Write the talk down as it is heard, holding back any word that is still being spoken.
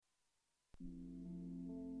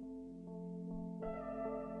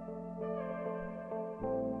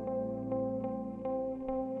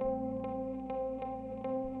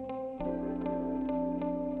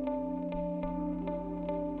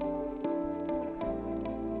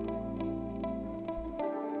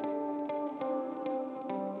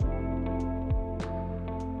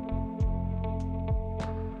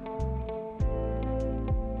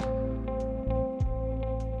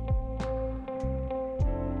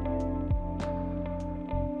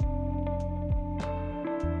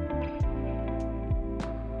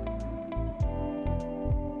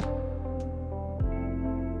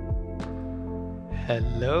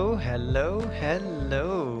Hello, hello,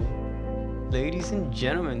 hello. Ladies and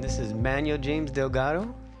gentlemen, this is Manuel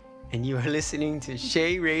Delgado, and you are listening to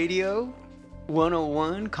Shea Radio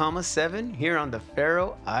 101.7 here on the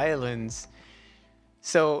Faroe Islands.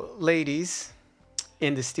 So, ladies,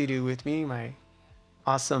 in the studio with me, my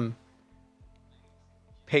awesome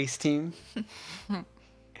PAIS team.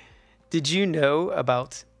 Did you know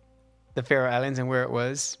about the Faroe Islands and where it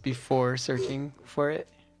was before searching for it?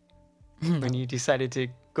 When you decided to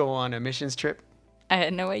go on a missions trip? I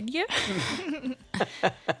had no idea.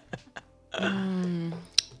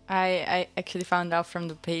 I actually found out from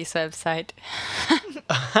the PAIS website.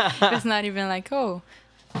 It's not even like, oh,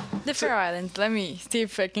 the Faroe Islands, let me see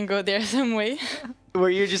if I can go there some way.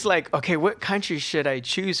 Where you're just like, okay, what country should I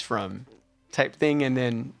choose from type thing, and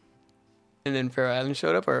then Faroe Islands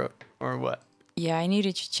showed up, or what? Yeah, I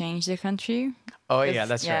needed to change the country. Oh, yeah,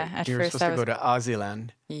 that's yeah, right. at You were first supposed to go to Aussie.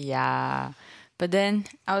 Yeah. But then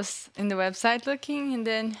I was in the website looking, and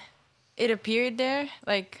then it appeared there,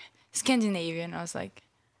 like Scandinavia. And I was like,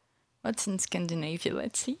 what's in Scandinavia?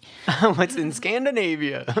 Let's see. What's in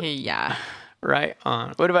Scandinavia? Yeah. Right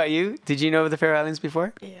on. What about you? Did you know of the Faroe Islands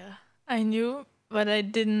before? Yeah, I knew, but I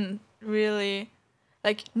didn't really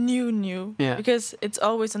knew. Yeah. Because it's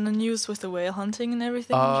always on the news with the whale hunting and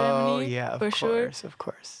everything in Germany. Oh, yeah, of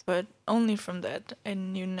course. But only from that, I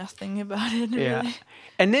knew nothing about it, Yeah. really.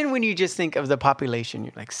 And then when you just think of the population,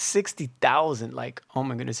 you're like 60,000, like, oh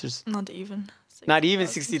my goodness, there's Not even. not even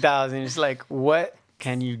 60,000. It's like, what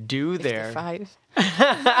can you do there? 55.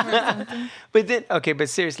 But then, okay, but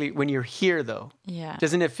seriously, when you're here though, Yeah.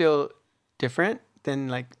 doesn't it feel different than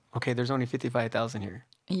like, okay, there's only 55,000 here?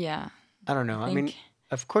 Yeah. I don't know. I mean, think-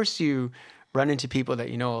 of course you run into people that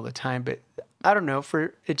you know all the time, but I don't know,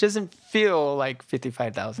 it doesn't feel like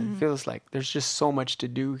 55,000. It feels like there's just so much to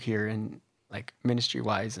do here, and like ministry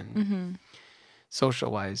wise and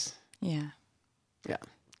social wise. Yeah. Yeah,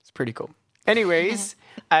 it's pretty cool. Anyways,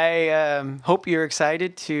 I hope you're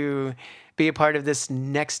excited to be a part of this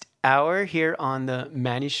next hour here on the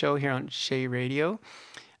Mannieshow here on Shea Radio.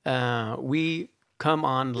 We come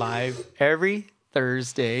on live every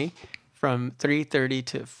Thursday from 3:30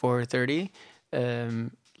 to 4:30.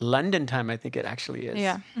 London time, I think it actually is.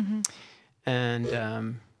 Yeah.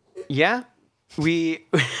 And yeah, we...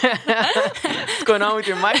 What's going on with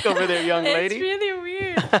your mic over there, young lady? It's really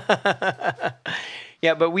weird.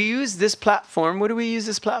 Yeah, but we use this platform. What do we use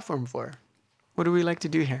this platform for? What do we like to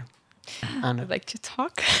do here? Anna? I'd like to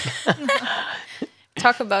talk.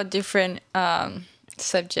 Talk about different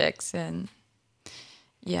subjects, and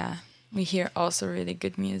yeah, we hear also really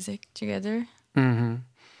good music together. Mm-hmm.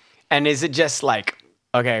 And is it just like,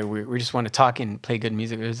 okay, we just want to talk and play good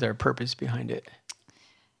music, or is there a purpose behind it?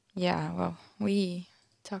 Yeah, well, we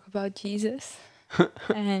talk about Jesus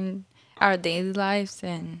and our daily lives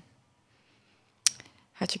and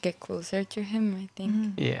how to get closer to him, I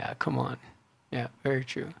think. Yeah, come on. Yeah, very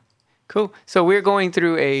true. Cool. So we're going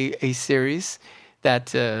through a series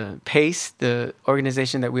that PAIS, the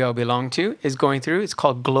organization that we all belong to, is going through. It's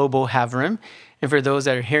called Global Havrim. And for those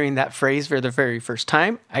that are hearing that phrase for the very first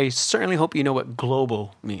time, I certainly hope you know what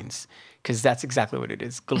global means, because that's exactly what it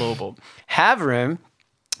is, global. Havrim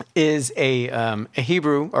is a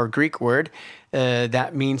Hebrew or Greek word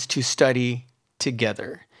that means to study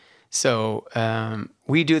together. So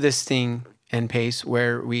we do this thing in PAIS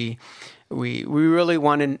where we really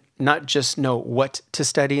want to not just know what to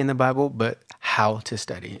study in the Bible, but how to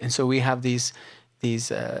study. And so we have these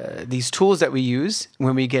tools that we use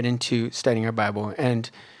when we get into studying our Bible. And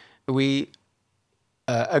we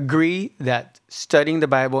agree that studying the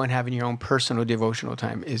Bible and having your own personal devotional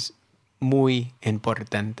time is muy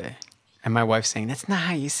importante. And my wife's saying, that's not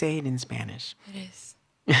how you say it in Spanish. It is.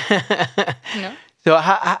 No? So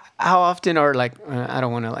how often, or like, I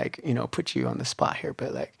don't want to put you on the spot here,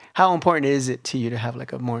 but like, how important is it to you to have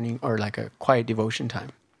like a morning or like a quiet devotion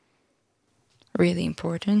time? Really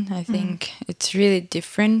important. I think it's really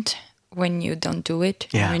different when you don't do it.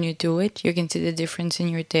 Yeah. And when you do it, you can see the difference in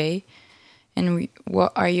your day. And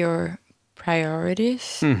what are your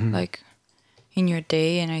priorities like in your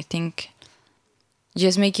day? And I think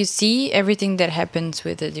just make you see everything that happens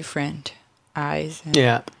with a different eyes. And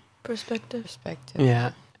Yeah. Perspective.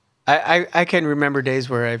 Yeah. I can remember days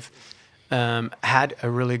where I've had a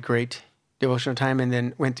really great devotional time and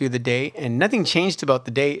then went through the day and nothing changed about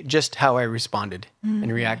the day, just how I responded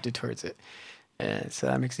and reacted towards it. So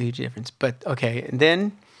that makes a huge difference. But okay, and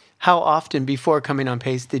then how often before coming on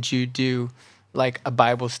PAIS did you do like a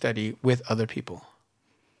Bible study with other people?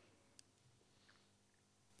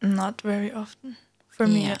 Not very often. For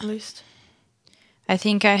me, Yeah. at least. I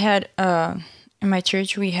think I had in my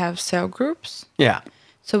church we have cell groups. Yeah.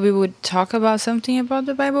 So we would talk about something about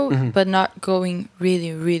the Bible, but not going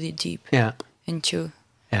really, really deep Yeah. into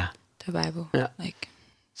Yeah. the Bible. Yeah. Like,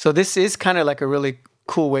 So this is kind of like a really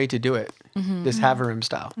cool way to do it, this Haverim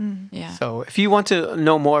style. yeah. So if you want to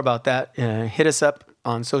know more about that, hit us up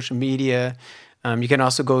on social media. You can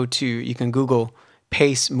also you can Google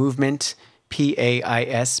PAIS movement,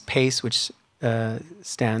 PAIS, PAIS, which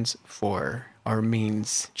stands for or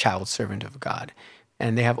means child servant of God.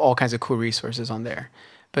 And they have all kinds of cool resources on there.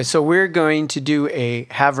 But so we're going to do a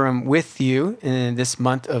Haverim with you in this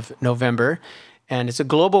month of November. And it's a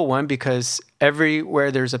global one because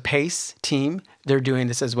everywhere there's a PAIS team, they're doing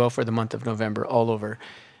this as well for the month of November all over.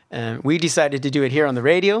 We decided to do it here on the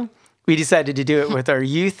radio. We decided to do it with our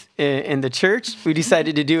youth in the church. We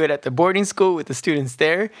decided to do it at the boarding school with the students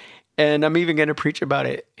there. And I'm even going to preach about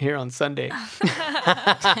it here on Sunday.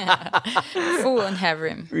 Full on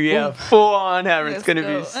Haverim. Yeah, full on Haverim. It's Let's going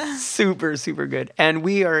to be super, super good. And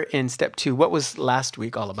we are in step 2. What was last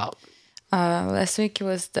week all about? Last week it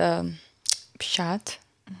was the Pshat.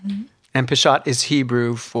 And Peshat is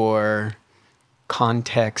Hebrew for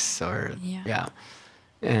context or Yeah.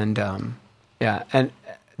 And and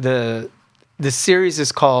the series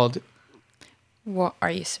is called What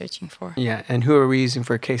are you searching for? and who are we using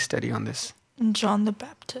for a case study on this? John the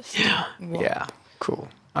Baptist. What? Yeah, cool.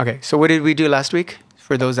 Okay, so what did we do last week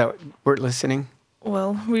for those that weren't listening?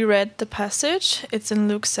 Well, we read the passage. It's in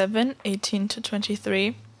Luke 7:18 to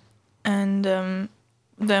 23. And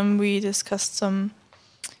then we discussed some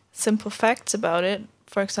simple facts about it.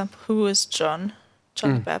 For example, who is John?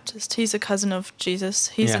 John the Baptist. He's a cousin of Jesus.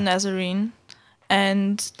 He's a Nazarene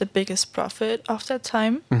and the biggest prophet of that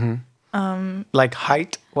time. Like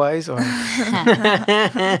height-wise or?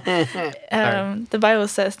 The Bible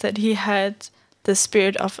says that he had the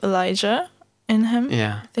spirit of Elijah in him.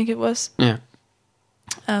 Yeah. I think it was. Yeah.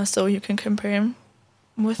 So you can compare him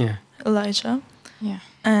with Elijah. Yeah.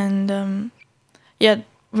 And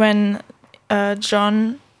when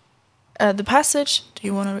John, the passage, do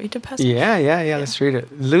you want to read the passage? Yeah. Let's read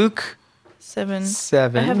it. Luke 7.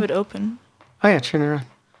 7. I have it open. Oh yeah, turn it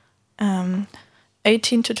around.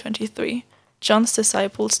 18 to 23. John's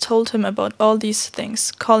disciples told him about all these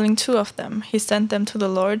things. Calling 2 of them, he sent them to the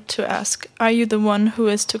Lord to ask, "Are you the one who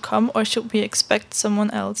is to come, or should we expect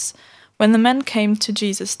someone else?" When the men came to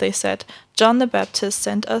Jesus, they said, "John the Baptist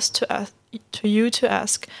sent us to you to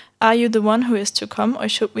ask, are you the one who is to come, or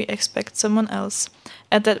should we expect someone else?"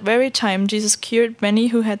 At that very time, Jesus cured many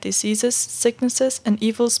who had diseases, sicknesses, and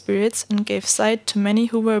evil spirits, and gave sight to many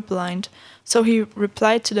who were blind. So he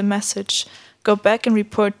replied to the message, "Go back and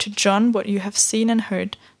report to John what you have seen and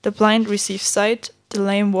heard. The blind receive sight, the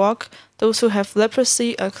lame walk, those who have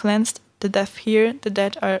leprosy are cleansed, the deaf hear, the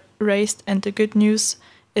dead are raised, and the good news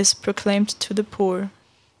is proclaimed to the poor."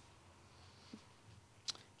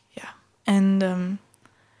 Yeah. And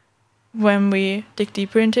when we dig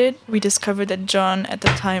deeper into it, we discovered that John at the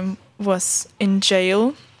time was in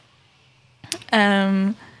jail.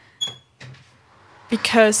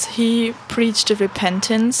 Because he preached the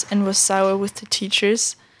repentance and was sour with the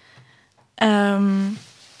teachers.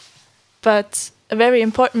 But a very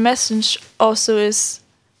important message also is,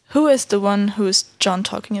 who is the one who is John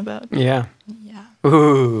talking about? Yeah. Yeah.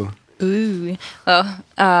 Ooh. Well,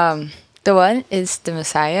 the one is the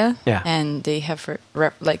Messiah. Yeah. And they have,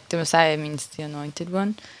 like, the Messiah means the anointed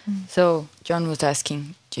one. So John was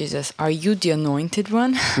asking Jesus, "Are you the anointed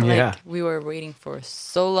one?" Yeah. We were waiting for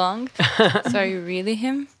so long. So are you really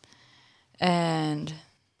him? And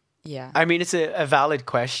yeah. I mean, it's a valid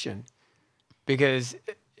question because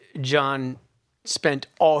John spent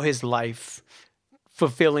all his life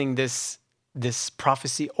fulfilling this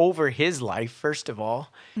prophecy over his life, first of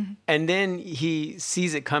all, and then he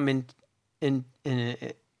sees it come in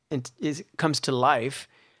it comes to life,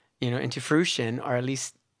 into fruition, or at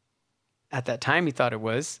least at that time he thought it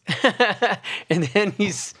was. And then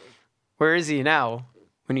where is he now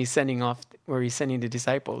when he's sending the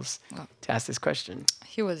disciples to ask this question?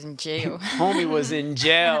 He was in jail. Homie was in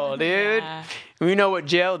jail, dude. Yeah. We know what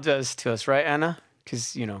jail does to us, right, Anna?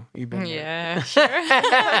 Because, you've been there. Yeah, sure.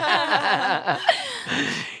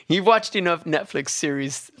 You've watched enough Netflix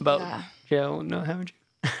series about jail, no, haven't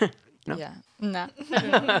you? No? Yeah. No.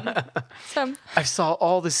 Some. I saw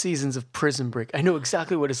all the seasons of Prison Break. I know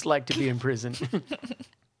exactly what it's like to be in prison.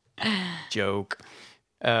 Joke.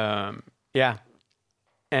 Yeah.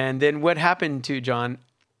 And then what happened to John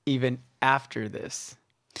even after this?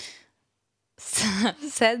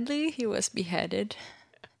 Sadly, he was beheaded.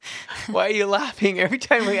 Why are you laughing every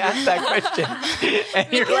time we ask that question?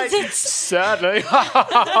 And you're like, sadly,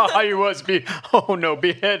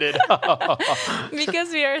 beheaded. Because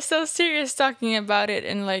we are so serious talking about it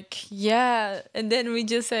and like, yeah. And then we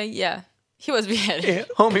just say, yeah, he was beheaded. Yeah,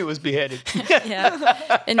 homie was beheaded.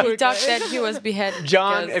 Yeah. And we talked that he was beheaded.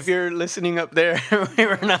 John, because- if you're listening up there, we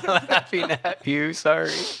were not laughing at you. Sorry.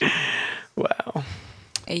 Wow.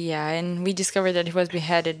 Yeah, and we discovered that he was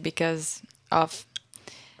beheaded because of,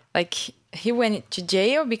 like, he went to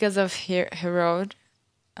jail because of Herod.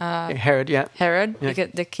 Herod, yeah. Herod, Yeah.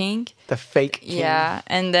 because the king. The fake king. Yeah,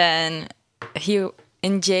 and then he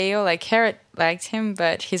in jail. Like Herod liked him,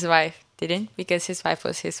 but his wife didn't because his wife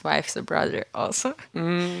was his wife's brother also.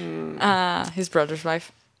 His brother's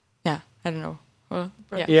wife. Yeah, I don't know. Well,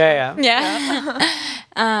 yeah. Yeah. Yeah.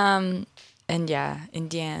 And yeah, in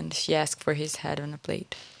the end, she asked for his head on a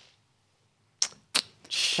plate.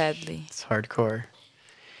 Sadly. It's hardcore.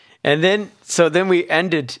 And then we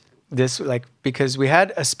ended this, like, because we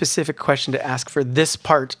had a specific question to ask for this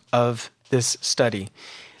part of this study.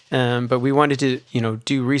 But we wanted to,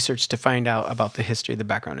 do research to find out about the history, the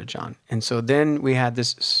background of John. And so then we had this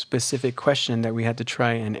specific question that we had to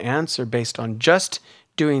try and answer based on just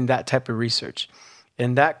doing that type of research.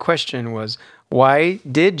 And that question was, why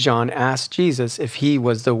did John ask Jesus if he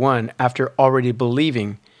was the one after already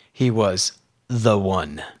believing he was the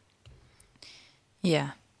one?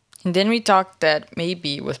 Yeah. And then we talked that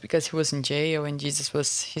maybe it was because he was in jail and Jesus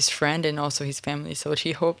was his friend and also his family. So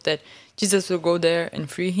he hoped that Jesus will go there and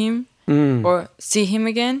free him or see him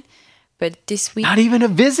again. But this week... Not even a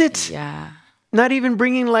visit. Yeah. Not even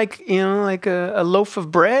bringing like a loaf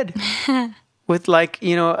of bread with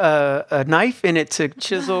a knife in it to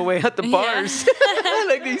chisel away at the bars.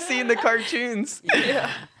 Like you see in the cartoons.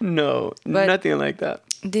 Yeah. No, But nothing like that.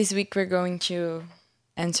 this week we're going to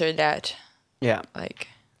answer that. Yeah. Like,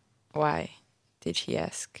 why did he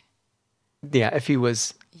ask? Yeah, if he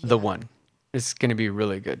was the one. It's going to be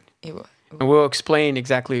really good. It And we'll explain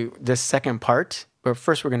exactly this second part. But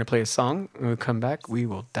first, we're going to play a song. When we come back, we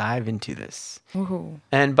will dive into this. Woohoo.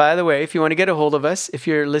 And by the way, if you want to get a hold of us, if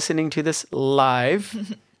you're listening to this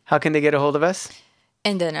live, how can they get a hold of us?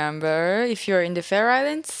 And the number, if you're in the Fair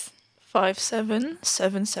Islands.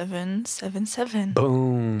 577777.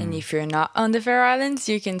 Boom. And if you're not on the Fair Islands,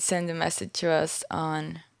 you can send a message to us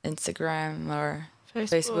on Instagram or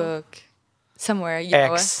Facebook. Somewhere, you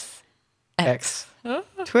know us. X.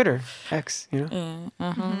 Twitter. X, Yeah.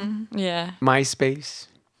 MySpace.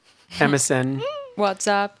 MSN.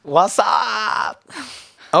 WhatsApp. What's up?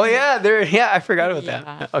 Oh, yeah. I forgot about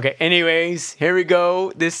that. Okay. Anyways, here we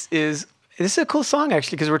go. This is a cool song,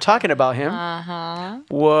 actually, because we're talking about him.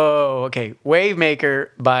 Whoa. Okay. Wavemaker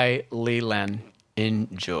by Leland.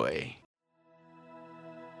 Enjoy.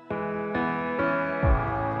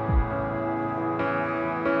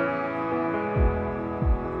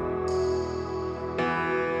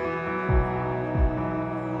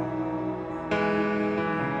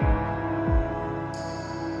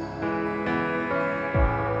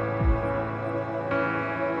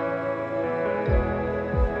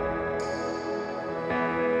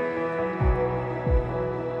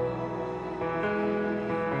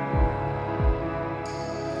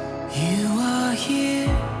 You are here,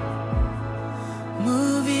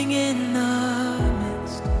 moving in our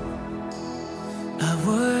midst. I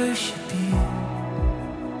worship you.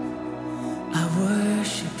 I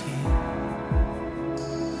worship you.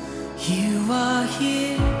 You are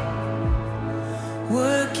here,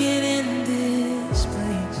 working in this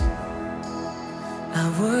place. I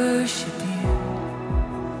worship you.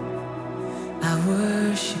 I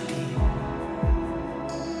worship you.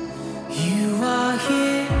 You are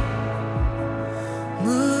here,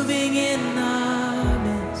 moving in our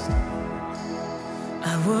midst.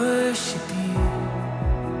 I worship you.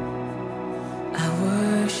 I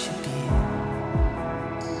worship you.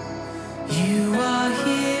 You are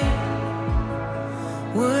here,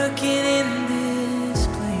 working in this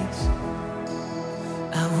place.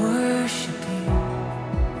 I worship you.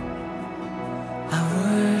 I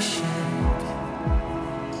worship you.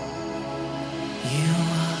 You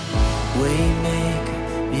are waymaker,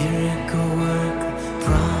 miracle worker,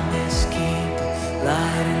 promise keeper,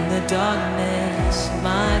 light in the darkness.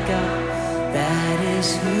 My God, that is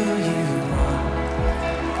who you are.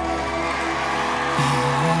 You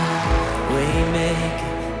are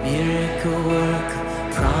waymaker, miracle worker,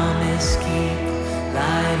 promise keeper,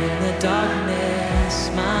 light in the darkness.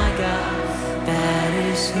 My God, that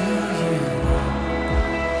is who you are.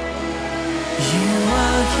 You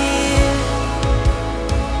are here,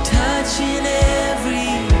 touching every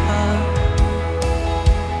heart.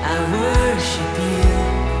 I worship you.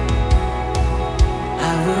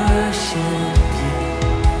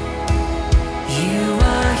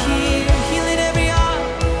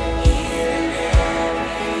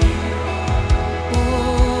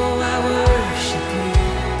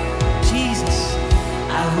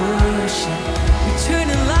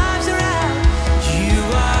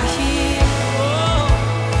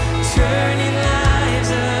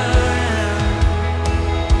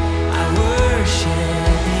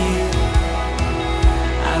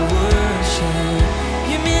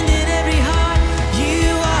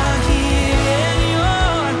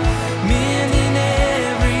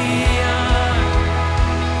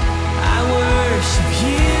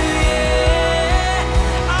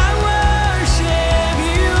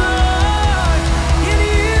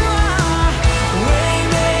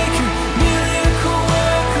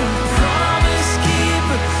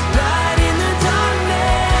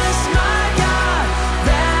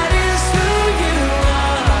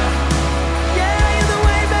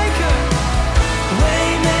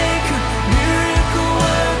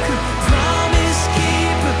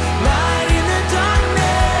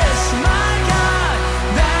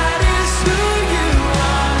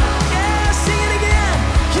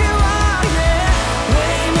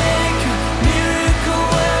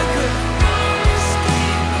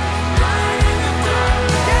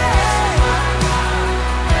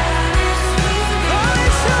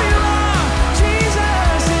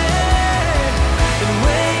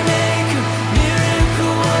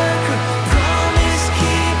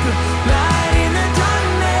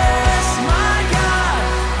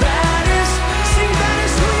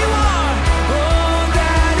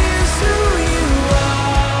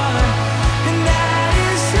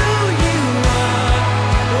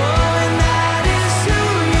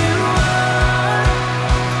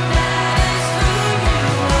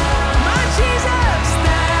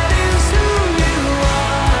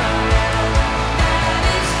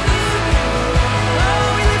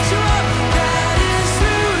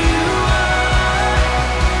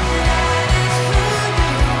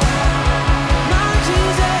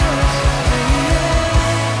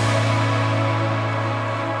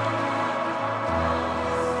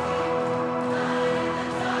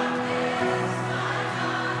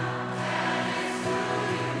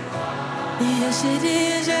 Yes, it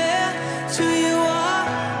is, yeah. It's who you are,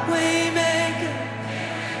 Waymaker.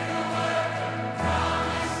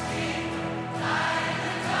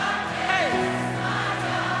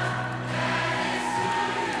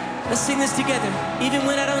 Let's sing this together. Even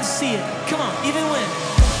when I don't see it. Come on, even when.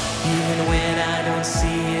 Even when I don't see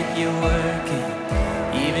it, you're working.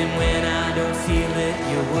 Even when I don't feel it,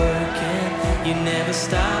 you're working. You never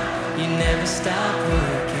stop working. You never stop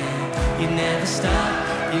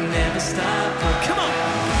working. Come on.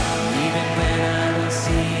 Even when I don't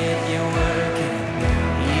see it, you're working.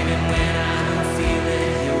 Even when I don't feel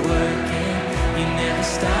it, you're working. You never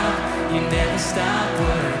stop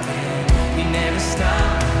working. You never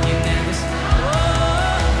stop. Even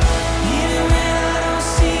when I don't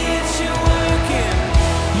see it, you're working.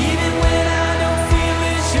 Even when I don't feel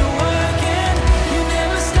it, you're working. You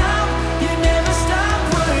never stop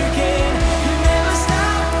working. You never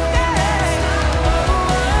stop, yeah.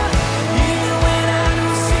 Even when I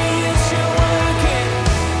don't see it, you're working.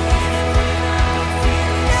 Even when I don't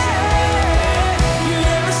feel it, yeah. You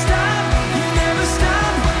never stop.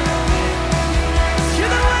 You're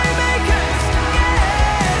the Waymaker, yeah.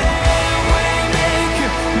 Waymaker,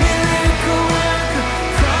 miracle worker,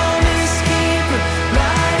 promise keeper,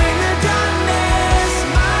 light in the darkness.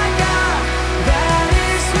 My God, that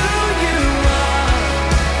is who you are.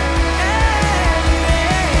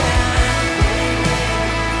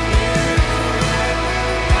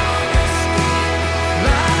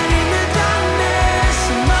 Light in the darkness.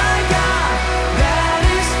 My God, that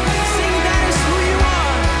is who you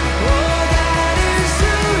are. Oh, that is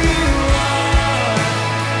who you are.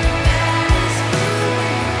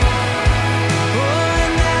 Oh,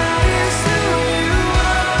 and that is who you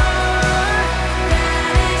are.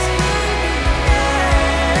 That is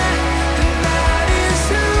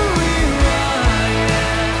who you are.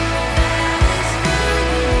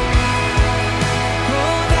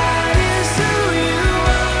 Oh, that is who you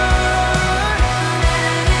are.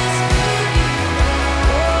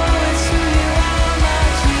 Oh, it's who you are, my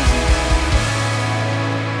Jesus.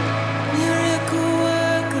 Miracle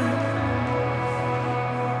worker.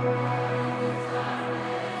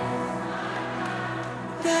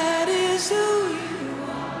 That is who you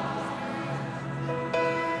are.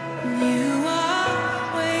 You are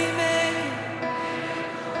Waymaker,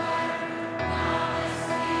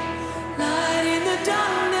 light in the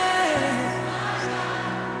darkness.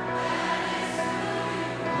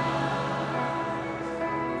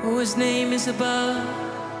 Oh, his name is above.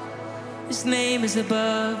 His name is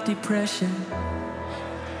above depression.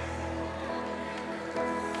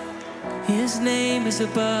 His name is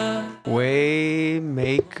above.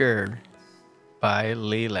 Waymaker by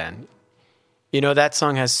Leland. You know, that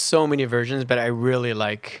song has so many versions, but I really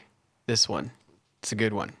like this one. It's a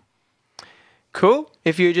good one. Cool.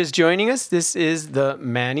 If you're just joining us, this is the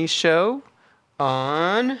Mannieshow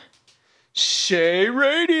on Shay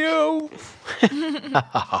Radio.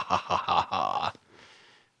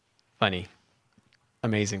 Funny.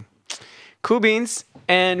 Amazing. Cool beans.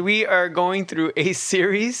 And we are going through a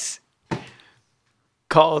series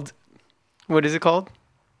called, what is it called?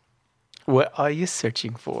 What are you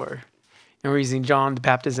searching for? And we're using John the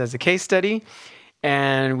Baptist as a case study.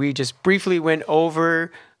 And we just briefly went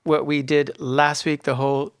over what we did last week, the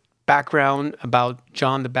whole background about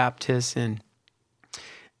John the Baptist and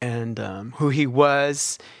who he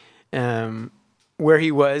was, where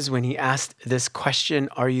he was when he asked this question,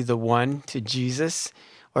 are you the one, to Jesus,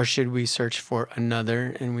 or should we search for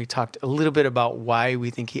another? And we talked a little bit about why we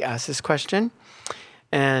think he asked this question.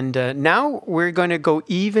 And now we're going to go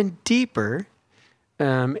even deeper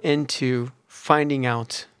into finding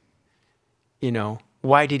out,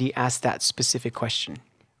 why did he ask that specific question?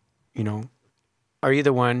 Are you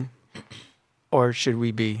the one, or should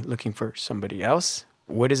we be looking for somebody else?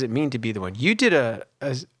 What does it mean to be the one? You did a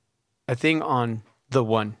thing on the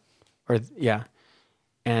one,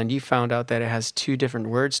 and you found out that it has two different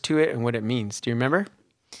words to it and what it means. Do you remember?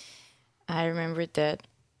 I remember that.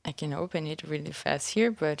 I can open it really fast here,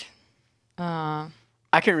 but I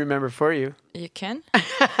can remember for you. you can?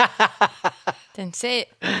 Then say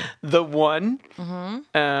it. The one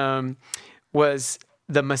was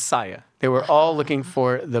the Messiah. They were all looking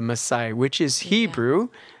for the Messiah, which is Hebrew,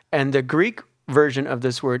 and the Greek version of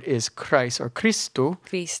this word is Christ or Christo,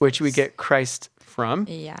 which we get Christ from.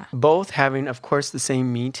 Yeah. Both having, of course, the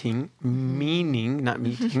same meaning, not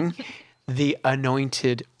meeting, the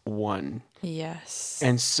anointed one. Yes.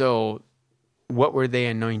 And so, what were they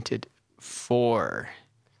anointed for?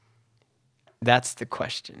 That's the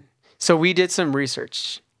question. So we did some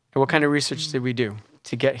research. What kind of research did we do?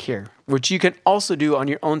 to get here, which you can also do on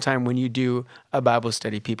your own time when you do a Bible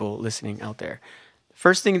study, people listening out there.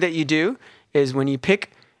 First thing that you do is when you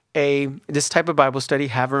pick this type of Bible study,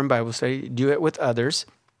 Havrum Bible study, do it with others.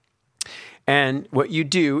 And what you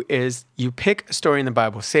do is you pick a story in the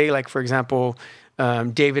Bible. Say, like, for example,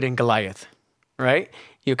 David and Goliath, right?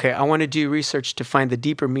 Okay, I want to do research to find the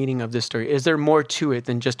deeper meaning of this story. Is there more to it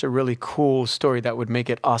than just a really cool story that would make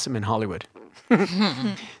it awesome in Hollywood?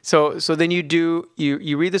 So then you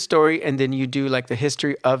read the story, and then you do like the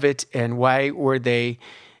history of it, and why were they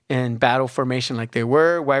in battle formation like they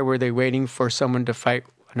were? Why were they waiting for someone to fight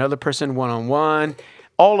another person one-on-one?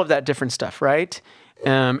 All of that different stuff, right?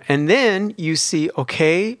 And then you see,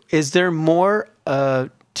 okay, is there more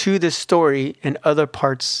to this story in other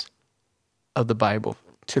parts of the Bible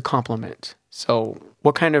to complement? So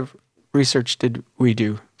what kind of research did we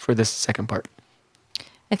do for this second part?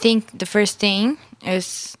 I think the first thing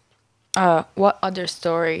is what other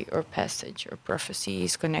story or passage or prophecy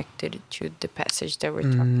is connected to the passage that we're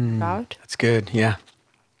talking about. That's good, yeah.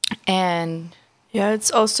 And Yeah,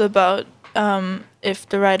 it's also about if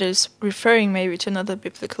the writer is referring maybe to another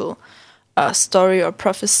biblical story or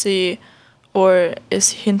prophecy, or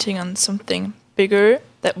is hinting on something bigger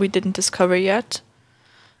that we didn't discover yet.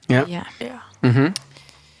 Yeah. Yeah. Mm-hmm.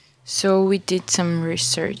 so we did some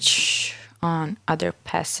research on other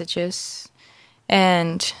passages,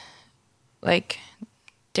 and like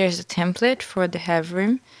there's a template for the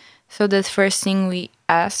Havrum. So the first thing we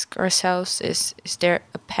ask ourselves is there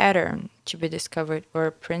a pattern to be discovered or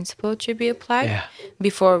a principle to be applied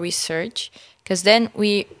before we search? Because then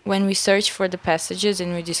when we search for the passages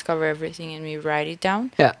and we discover everything and we write it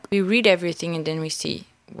down, we read everything and then we see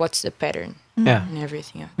what's the pattern and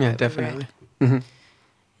everything. Yeah, definitely. Mm-hmm.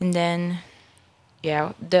 And then,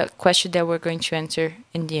 the question that we're going to answer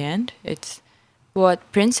in the end, it's what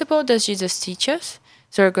principle does Jesus teach us?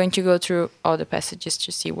 So we're going to go through all the passages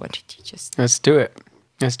to see what he teaches. Let's do it.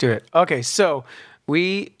 Okay, so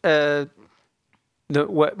we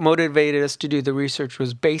what motivated us to do the research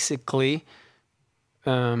was basically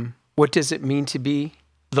what does it mean to be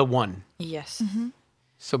the one? Yes. Mm-hmm.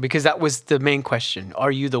 So because that was the main question.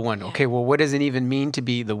 Are you the one? Yeah. Okay, well, what does it even mean to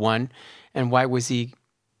be the one? And why was he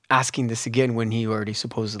asking this again when he already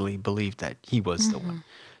supposedly believed that he was the one?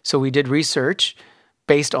 So we did research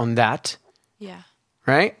based on that. Yeah.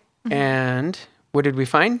 Right? Mm-hmm. And what did we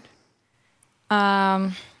find?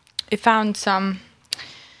 We found some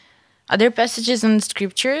other passages in the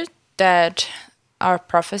scripture that are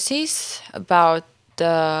prophecies about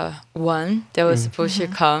the one that was supposed to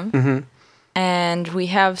come. Mm-hmm. And we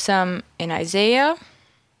have some in Isaiah.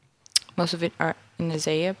 Most of it are in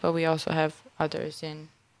Isaiah, but we also have others in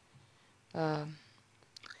how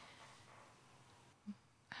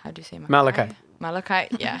do you say Malachi? Malachi,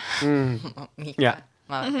 yeah. Yeah.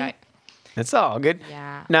 Malachi. That's all good.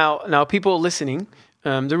 Yeah. Now, people listening,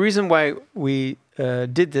 the reason why we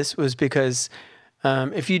did this was because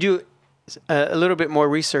if you do a little bit more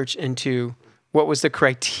research into what was the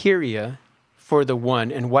criteria for the one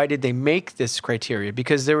and why did they make this criteria,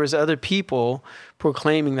 because there was other people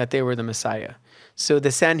proclaiming that they were the Messiah. So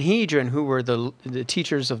the Sanhedrin, who were the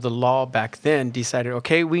teachers of the law back then, decided,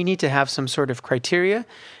 okay, we need to have some sort of criteria.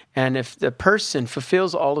 And if the person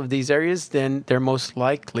fulfills all of these areas, then they're most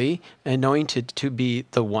likely anointed to be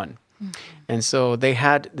the one. Mm-hmm. And so they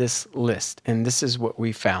had this list, and this is what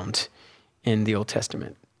we found in the Old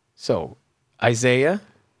Testament. So Isaiah,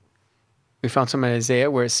 we found some in Isaiah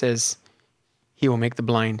where it says, he will make the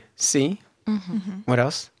blind see. Mm-hmm. What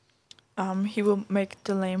else? He will make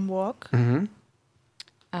the lame walk. Mm-hmm.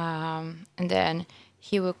 And then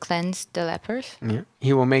he will cleanse the lepers. Yeah.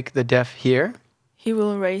 He will make the deaf hear. He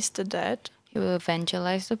will raise the dead. He will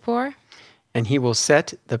evangelize the poor. And he will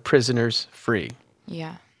set the prisoners free.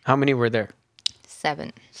 Yeah. How many were there?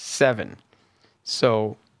 7. 7.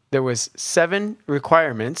 So there was 7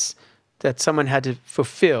 requirements that someone had to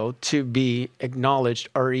fulfill to be acknowledged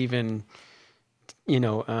or even,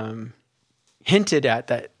 hinted at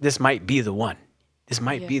that this might be the one. This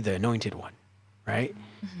might be the anointed one, right?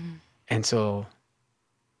 Mm-hmm. And so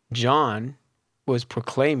John was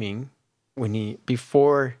proclaiming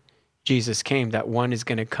before Jesus came, that one is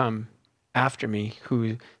going to come after me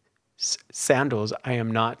whose sandals I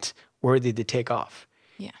am not worthy to take off.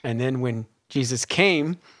 Yeah. And then when Jesus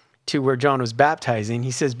came to where John was baptizing,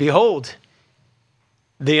 he says, behold,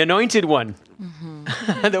 the anointed one,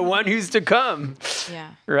 the one who's to come.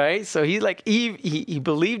 Yeah. Right? So he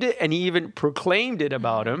believed it, and he even proclaimed it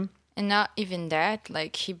about him. And not even that,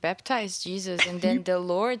 he baptized Jesus, and then the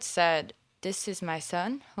Lord said, this is my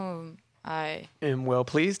son whom I am well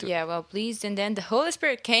pleased. Yeah, well pleased. And then the Holy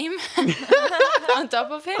Spirit came on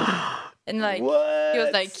top of him. And like he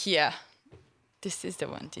was like, yeah, this is the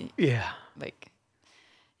one. Yeah. Like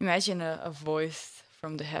imagine a voice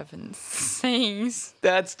from the heavens saying.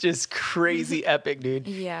 That's just crazy epic, dude.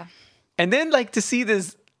 Yeah. And then like to see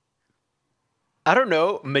this, I don't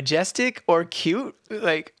know, majestic or cute.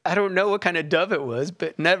 Like, I don't know what kind of dove it was,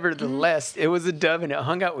 but nevertheless, it was a dove and it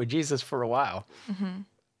hung out with Jesus for a while.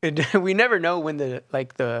 And we never know when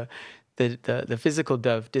the physical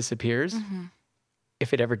dove disappears,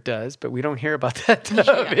 if it ever does, but we don't hear about that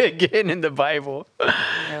dove again in the Bible.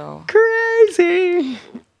 No. Crazy.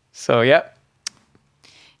 So, yeah.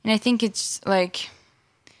 And I think it's like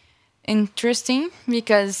interesting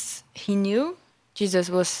because he knew Jesus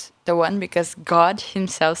was the one because God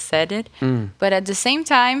himself said it. But at the same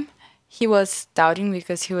time, he was doubting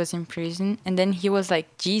because he was in prison. And then he was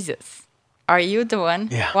like, Jesus, are you the one?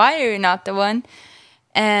 Yeah. Why are you not the one?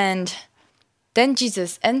 And then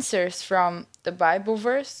Jesus answers from the Bible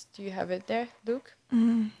verse. Do you have it there, Luke?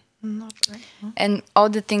 Not right now. And all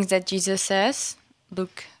the things that Jesus says,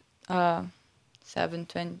 Luke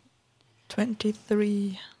 7:20.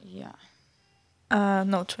 23. Yeah.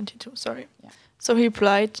 No, 22, sorry. Yeah. So he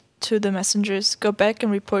replied to the messengers, go back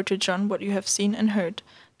and report to John what you have seen and heard.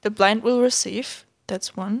 The blind will receive,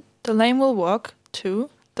 that's 1. The lame will walk, 2.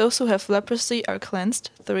 Those who have leprosy are cleansed,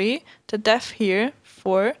 3. The deaf hear,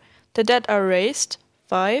 4. The dead are raised,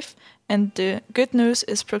 5. And the good news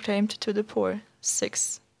is proclaimed to the poor,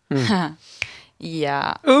 6.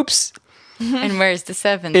 Yeah. Oops. And where's the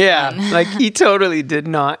 7th Yeah. one? Like he totally did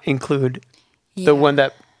not include the one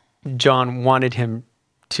that John wanted him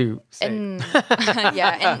to say. And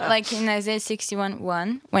and like in Isaiah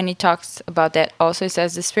 61:1, when he talks about that, also it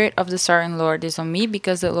says, the Spirit of the Sovereign Lord is on me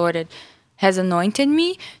because the Lord has anointed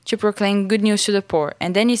me to proclaim good news to the poor.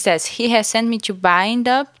 And then he says, he has sent me to bind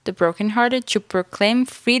up the brokenhearted, to proclaim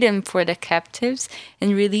freedom for the captives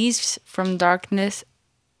and release from darkness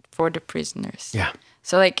for the prisoners. Yeah.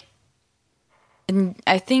 So like, and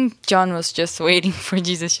I think John was just waiting for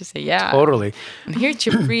Jesus to say, yeah, Totally. I'm here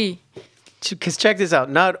to free. Because check this out.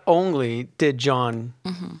 Not only did John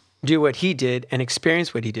do what he did and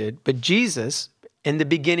experience what he did, but Jesus, in the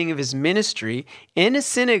beginning of his ministry, in a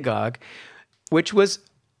synagogue, which was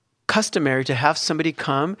customary to have somebody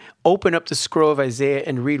come, open up the scroll of Isaiah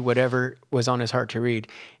and read whatever was on his heart to read.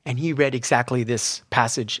 And he read exactly this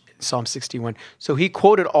passage, Psalm 61. So he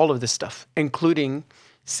quoted all of this stuff, including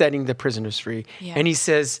setting the prisoners free. Yeah. And he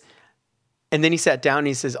says, and then he sat down and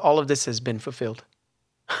he says, all of this has been fulfilled.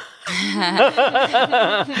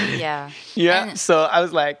 Yeah. Yeah. And- So I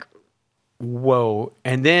was like, whoa.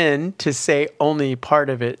 And then to say only part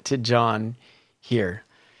of it to John here.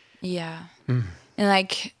 Yeah. And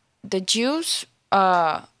like the Jews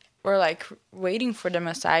were like waiting for the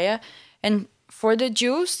Messiah. And for the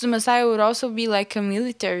Jews, the Messiah would also be like a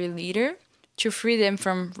military leader to free them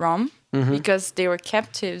from Rome because they were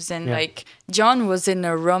captives. And like John was in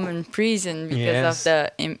a Roman prison because of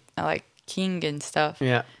the like king and stuff.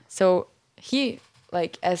 Yeah. So he,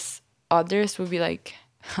 like, as others would be like,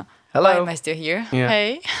 Hello. why am I still here? Yeah.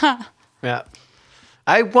 Hey. Yeah.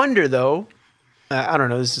 I wonder though, I don't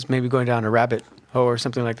know, this is maybe going down a rabbit hole or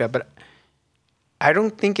something like that, but I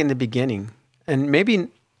don't think in the beginning, and maybe,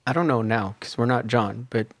 I don't know now because we're not John,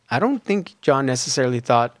 but I don't think John necessarily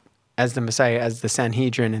thought as the Messiah, as the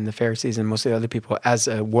Sanhedrin and the Pharisees and most of the other people, as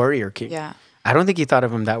a warrior king. Yeah. I don't think he thought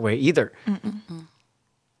of him that way either.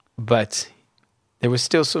 But there was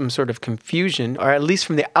still some sort of confusion, or at least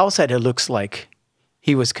from the outside, it looks like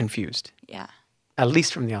he was confused. Yeah. At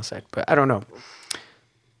least from the outside, but I don't know.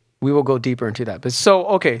 We will go deeper into that. But so,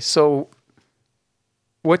 okay, so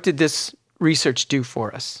what did this research do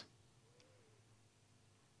for us?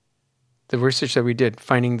 The research that we did,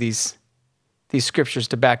 finding these scriptures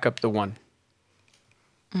to back up the one.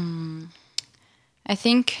 I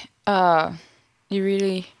think you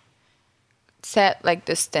really set like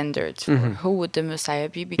the standards for who would the Messiah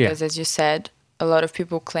be, because as you said, a lot of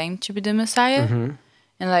people claim to be the Messiah,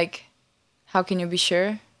 and like, how can you be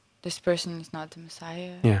sure this person is not the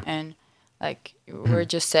Messiah? Yeah. And like we're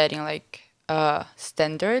just setting like a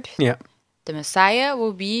standard. Yeah. The Messiah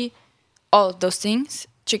will be all those things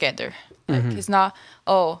together. Like it's not,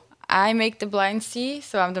 oh, I make the blind see,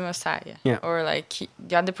 so I'm the Messiah. Yeah. Or like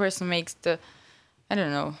the other person makes the, I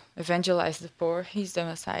don't know, evangelize the poor. He's the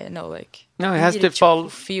Messiah. No, like No, it he has needed to follow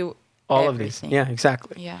fulfill all everything. of these. Yeah,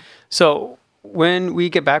 exactly. Yeah. So when we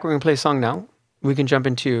get back, we're going to play a song now. We can jump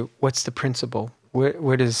into what's the principle?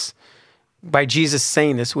 What is, by Jesus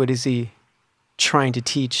saying this, what is he trying to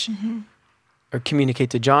teach or communicate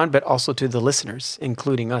to John, but also to the listeners,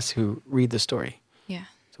 including us who read the story. Yeah.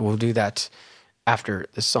 So we'll do that after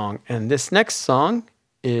the song. And this next song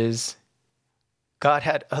is God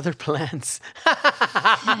Had Other Plans.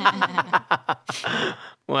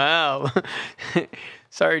 Wow.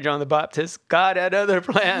 Sorry, John the Baptist. God Had Other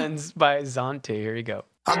Plans by Zante. Here you go.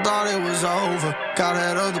 I thought it was over, God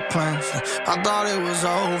had other plans. I thought it was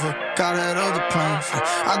over, God had other plans.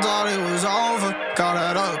 I thought it was over, God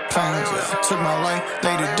had other plans. Took my life,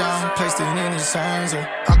 laid it down, placed it in his hands.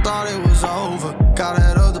 I thought it was over, God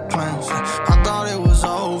had other plans. I thought it was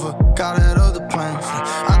over, God had other plans.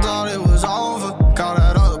 I thought it was over, God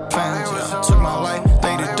had other plans. Took my life,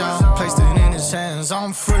 laid it down, placed it in his hands.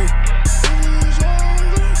 I'm free.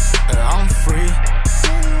 I'm free.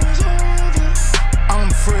 I'm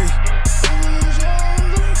free.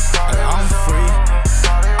 I'm free.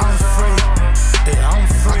 I'm free. Yeah, I'm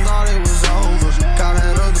free. I thought it was over. God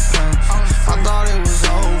had other plans. I thought it was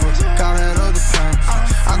over. God had other plans.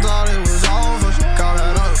 I thought it was over. God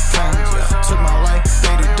had other plans. Took my life,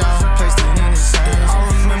 laid it down, placed it in his hands. I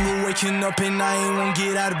remember waking up and I ain't wanna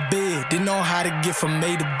get out of bed. Didn't know how to get from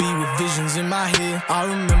A to B with visions in my head. I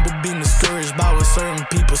remember being discouraged by what certain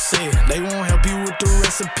people said. They won't help you with the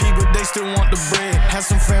recipe, but they still want the bread. Had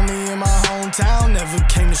some family in my hometown, never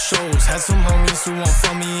came to shows. Had some homies who want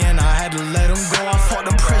from me and I had to let them go. I fought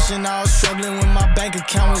depression, I was struggling when my bank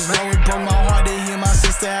account was low. It broke my heart to hear my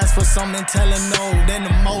sister ask for something, tell her no. Then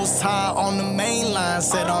the Most High on the main line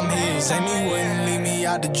said I'm his, and he wouldn't leave me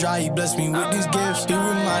out to dry. He blessed me with these gifts. He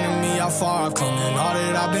reminded me how far I've come and all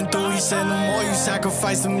that I've been through. He said the more you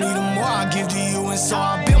sacrifice to me, the more I give to you. And so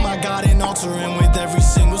I built my God an altar, and with every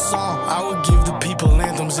single song I would give the people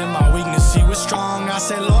anthems. In my weakness he was strong. I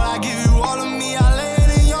said, Lord, I give you all of me, I lay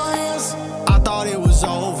it in your hands. I thought it was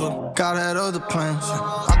over, God had other plans.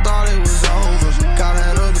 I thought it was over, God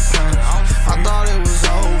had other plans. I thought it was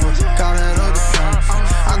over, God had other plans.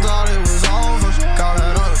 I thought it was over, God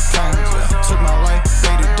had other plans. Took my life,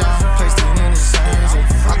 laid it down, placed it in his hands.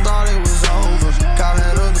 I thought it was over, God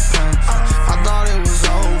had other plans. I thought it was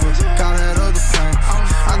over, God had other plans.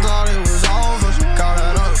 I thought it was over, God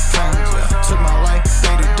had other plans. Took my life,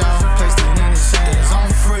 laid it down, placed it in his hands.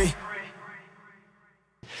 I'm free.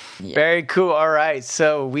 Yeah. Very cool. All right.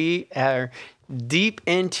 So we are deep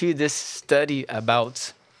into this study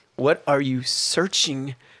about what are you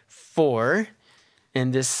searching for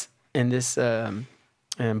in this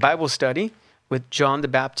Bible study with John the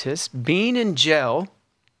Baptist being in jail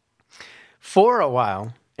for a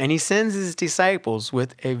while. And he sends his disciples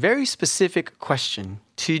with a very specific question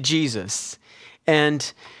to Jesus.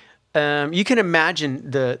 And you can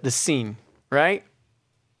imagine the scene, right?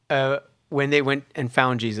 When they went and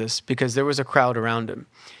found Jesus, because there was a crowd around him.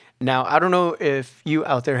 Now, I don't know if you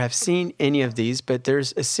out there have seen any of these, but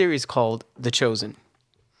there's a series called The Chosen.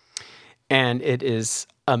 And it is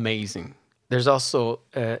amazing. There's also,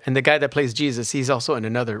 and the guy that plays Jesus, he's also in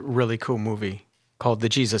another really cool movie called The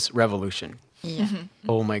Jesus Revolution. Yeah.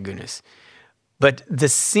 Oh my goodness. But the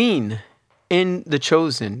scene in The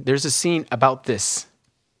Chosen, there's a scene about this,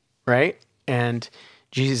 right? And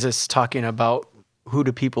Jesus talking about who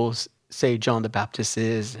do people say John the Baptist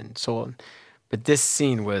is and so on. But this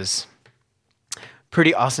scene was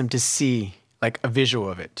pretty awesome to see, like a visual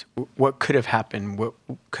of it. What could have happened, what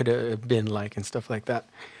could have been like and stuff like that.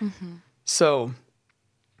 Mm-hmm. So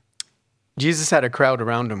Jesus had a crowd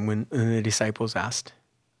around him when the disciples asked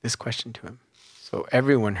this question to him. So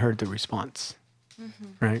everyone heard the response,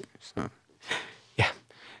 right? So, yeah.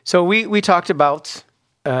 So we talked about,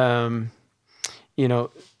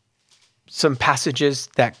 some passages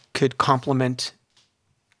that could complement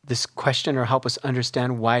this question or help us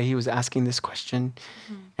understand why he was asking this question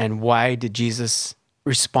and why did Jesus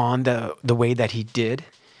respond the way that he did.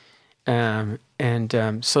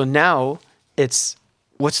 So now it's,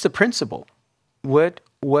 what's the principle? What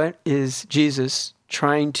is Jesus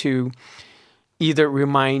trying to either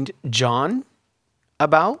remind John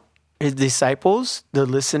about, his disciples, the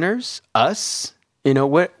listeners, us?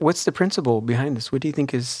 What's the principle behind this? What do you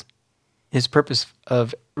think is his purpose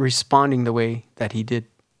of responding the way that he did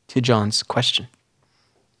to John's question?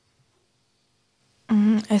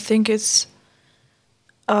 I think it's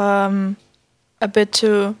a bit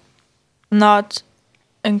to not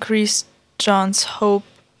increase John's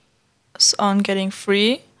hopes on getting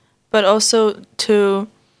free, but also to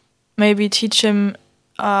maybe teach him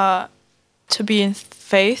to be in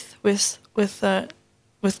faith with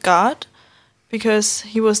God, because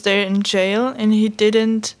he was there in jail and he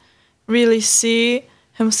didn't really see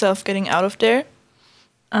himself getting out of there.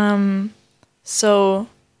 So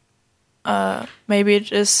maybe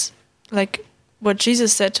it is like what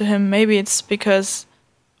Jesus said to him, maybe it's because,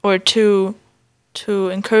 or to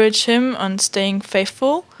encourage him on staying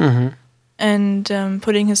faithful and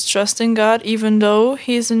putting his trust in God, even though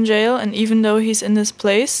he's in jail and even though he's in this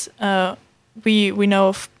place. We know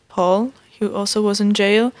of Paul, who also was in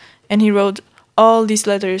jail, and he wrote all these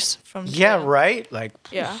letters from jail. Yeah, right? Like,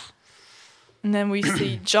 Yeah. And then we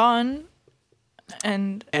see John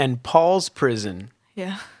and Paul's prison.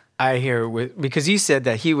 yeah. I hear because you said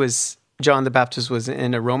that John the Baptist was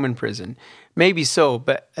in a Roman prison. Maybe so,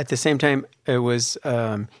 but at the same time, it was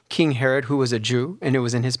King Herod, who was a Jew, and it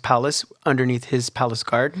was in his palace, underneath his palace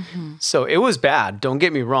guard. So it was bad, don't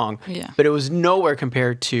get me wrong. Yeah. But it was nowhere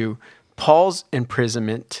compared to Paul's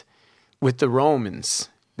imprisonment with the Romans.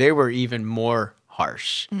 They were even more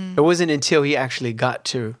harsh. It wasn't until he actually got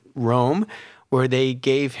to Rome where they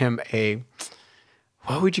gave him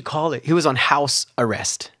what would you call it? He was on house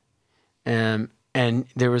arrest. And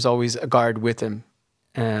there was always a guard with him.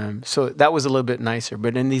 So that was a little bit nicer.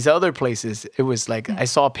 But in these other places, it was like I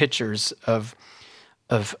saw pictures of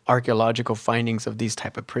archaeological findings of these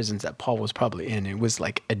type of prisons that Paul was probably in. It was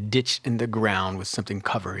like a ditch in the ground with something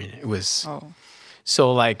covering it. It was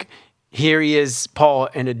so like here he is, Paul,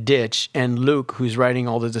 in a ditch, and Luke, who's writing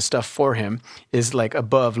all of the stuff for him, is like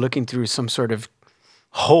above looking through some sort of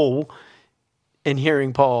hole and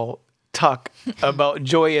hearing Paul talk about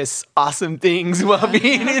joyous, awesome things while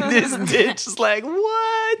being in this ditch. It's like,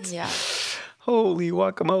 what? Yeah. Holy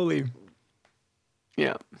guacamole.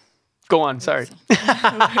 Yeah. Go on, sorry.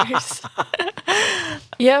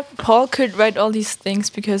 Yeah, Paul could write all these things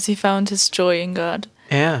because he found his joy in God.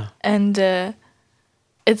 Yeah. And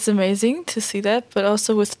it's amazing to see that. But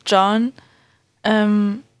also with John,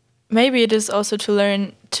 maybe it is also to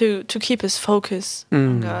learn to keep his focus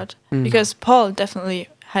on God. Because Paul definitely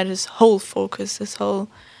had his whole focus, his whole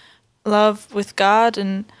love with God,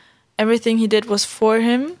 and everything he did was for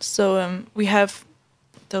him. So we have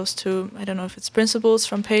those two, I don't know if it's principles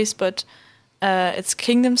from PAIS, but it's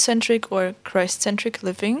kingdom-centric or Christ-centric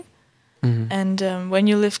living. And when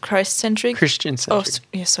you live Christ-centric...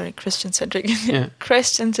 Christian-centric. Christian-centric. Yeah.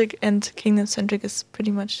 Christ-centric and kingdom-centric is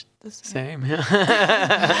pretty much the same.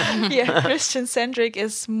 Yeah, Christian-centric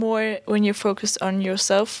is more when you're focused on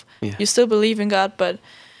yourself. Yeah. You still believe in God, but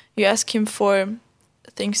you ask him for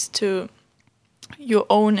things to your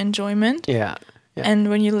own enjoyment. Yeah.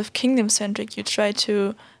 And when you live kingdom-centric, you try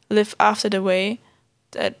to live after the way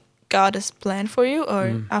that God has planned for you,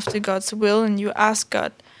 or after God's will, and you ask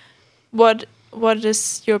God, what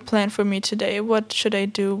is your plan for me today? What should I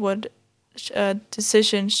do? What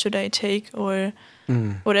decision should I take? Or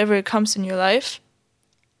whatever comes in your life.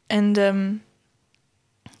 And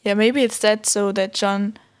maybe it's that, so that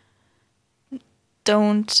John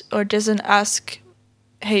doesn't ask,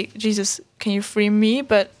 hey, Jesus, can you free me?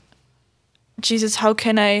 But Jesus, how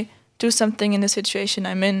can I do something in the situation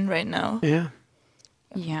I'm in right now? Yeah.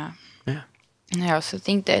 Yeah. Yeah. And I also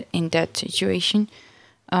think that in that situation,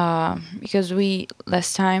 because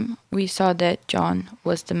last time we saw that John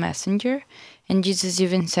was the messenger, and Jesus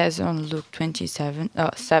even says on Luke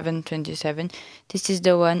 7:27, this is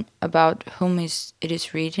the one about whom it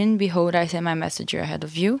is written, behold, I send my messenger ahead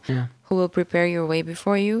of you, who will prepare your way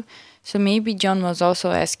before you. So maybe John was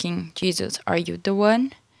also asking Jesus, are you the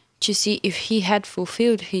one? To see if he had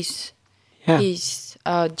fulfilled his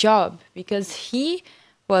job, because he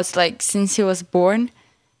was like, since he was born,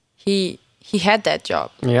 he had that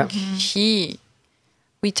job. Yeah.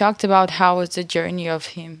 We talked about how it's the journey of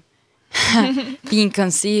him being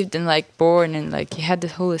conceived and like born, and like he had the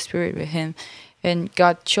Holy Spirit with him, and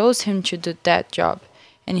God chose him to do that job,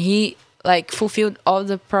 and he like fulfilled all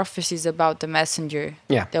the prophecies about the messenger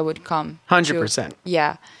that would come. 100%.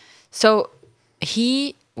 Yeah. So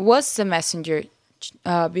he was the messenger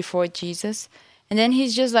before Jesus, and then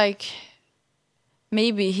he's just like,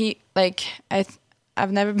 maybe he like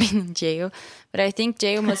I've never been in jail, but I think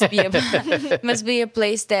jail must be a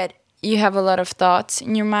place that you have a lot of thoughts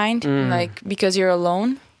in your mind, like because you're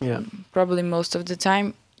alone. Yeah. Probably most of the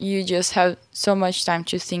time you just have so much time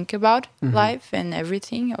to think about life and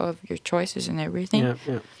everything, of your choices and everything. Yeah.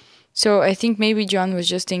 Yeah. So I think maybe John was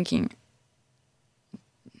just thinking,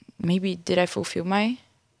 maybe did I fulfill my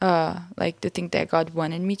like the thing that God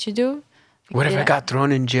wanted me to do? What if I got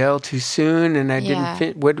thrown in jail too soon and I didn't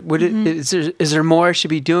fit? Is there more I should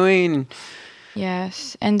be doing?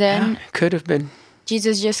 Yes. And then could have been.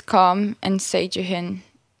 Jesus just come and say to him,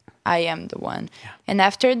 I am the one. Yeah. And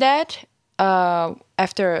after that,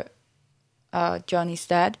 after John is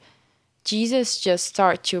dead, Jesus just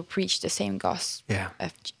start to preach the same gospel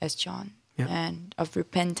as John, and of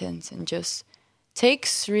repentance, and just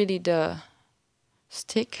takes really the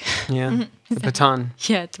stick. Yeah. The baton.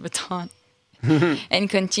 Yeah, the baton. And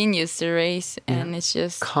continues the race. And it's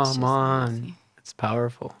just... Come it's just on. amazing. It's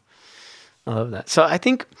powerful. I love that. So I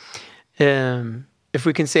think if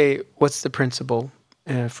we can say, what's the principle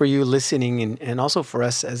for you listening and also for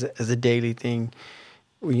us as a daily thing,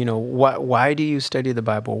 you know, why do you study the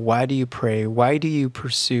Bible? Why do you pray? Why do you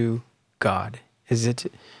pursue God?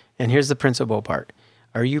 And here's the principle part.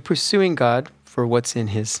 Are you pursuing God for what's in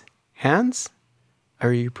his hands? Or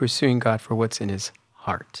are you pursuing God for what's in his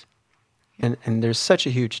heart? And there's such a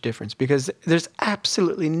huge difference because there's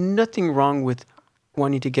absolutely nothing wrong with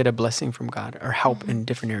wanting to get a blessing from God or help in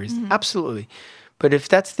different areas. Absolutely. But if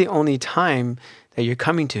that's the only time that you're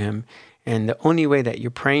coming to him and the only way that you're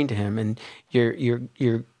praying to him and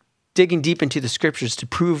you're digging deep into the scriptures to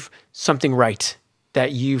prove something right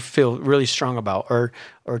that you feel really strong about or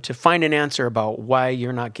to find an answer about why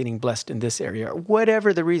you're not getting blessed in this area or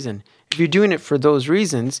whatever the reason. If you're doing it for those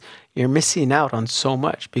reasons, you're missing out on so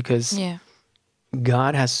much because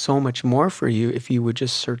God has so much more for you if you would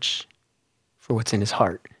just search for what's in his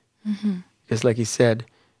heart. Because like you said,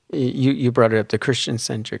 you brought it up, the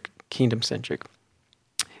Christian-centric, kingdom-centric.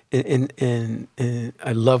 And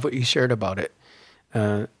I love what you shared about it.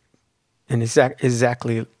 And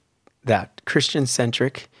exactly that.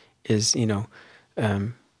 Christian-centric is,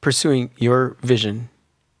 pursuing your vision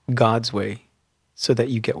God's way so that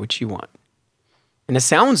you get what you want. And it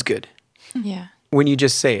sounds good when you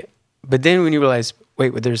just say it. But then when you realize,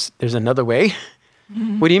 wait, there's another way?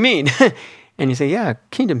 What do you mean? And you say, yeah,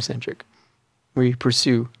 kingdom-centric, where you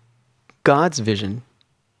pursue God's vision,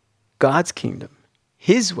 God's kingdom,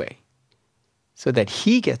 his way, so that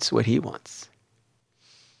he gets what he wants.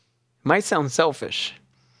 It might sound selfish,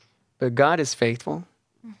 but God is faithful.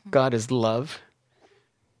 God is love.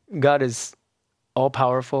 God is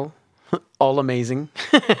all-powerful, all amazing,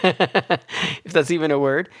 if that's even a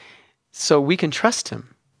word. So we can trust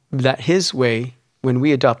him that his way, when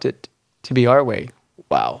we adopt it to be our way,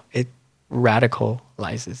 wow, it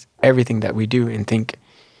radicalizes everything that we do and think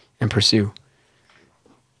and pursue.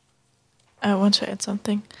 I want to add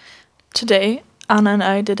something. Today, Anna and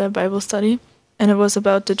I did a Bible study, and it was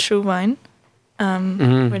about the true vine,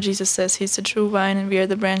 where Jesus says he's the true vine and we are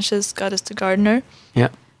the branches, God is the gardener. Yeah.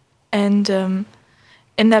 And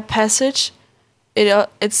in that passage,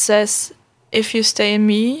 it says, if you stay in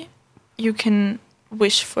me, you can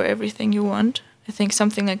wish for everything you want. I think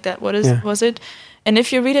something like that. Was it? And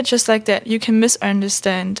if you read it just like that, you can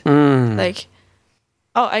misunderstand. Like,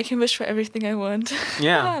 oh, I can wish for everything I want.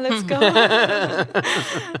 Yeah. Let's go.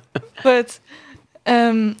 But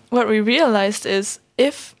what we realized is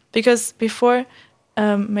because before,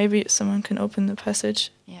 maybe someone can open the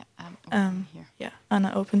passage. Yeah, I'm here. Yeah,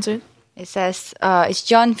 Anna opens it. It says, it's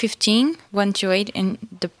John 15, 1-8, and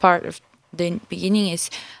the part of the beginning is,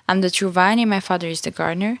 I'm the true vine and my Father is the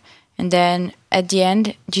gardener. And then at the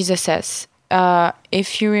end, Jesus says,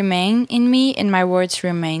 if you remain in me and my words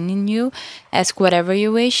remain in you, ask whatever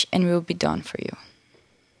you wish and it will be done for you.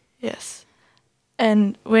 Yes.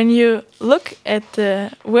 And when you look at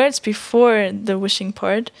the words before the wishing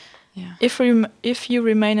part, if you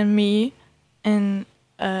remain in me and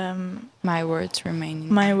my words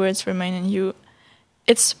remain in you,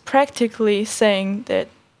 it's practically saying that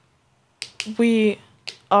we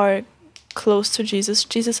are close to Jesus.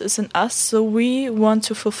 Jesus is in us, so we want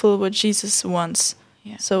to fulfill what Jesus wants.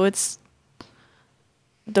 Yeah. So it's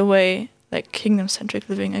the way, like, kingdom-centric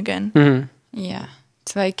living again. Mm-hmm. Yeah.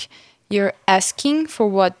 It's like you're asking for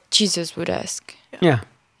what Jesus would ask. Yeah.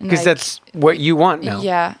 Because that's what you want now.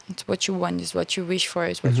 Yeah. It's what you want, is what you wish for,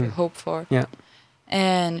 is what you hope for. Yeah.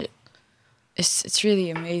 And it's really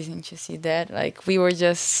amazing to see that. Like, we were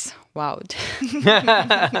just wowed.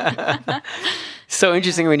 So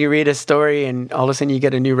interesting when you read a story and all of a sudden you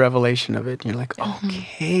get a new revelation of it. And you're like,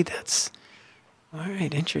 okay, that's all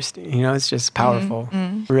right, interesting. You know, it's just powerful.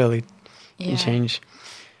 Really, you change.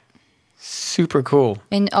 Super cool.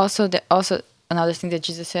 And also another thing that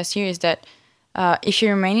Jesus says here is that if you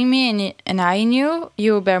remain in me and I in you,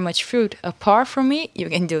 you will bear much fruit. Apart from me, you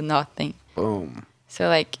can do nothing. Boom. So,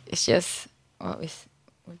 like, it's just what we've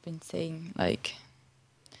been saying. Like,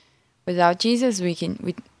 without Jesus, we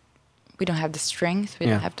don't have the strength, we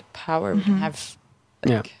don't have the power, we don't have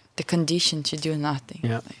the condition to do nothing.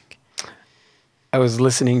 Yeah. I was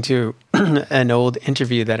listening to an old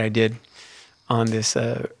interview that I did on this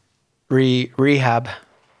rehab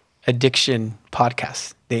addiction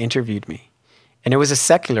podcast. They interviewed me, and it was a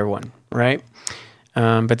secular one, right?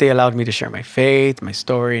 But they allowed me to share my faith, my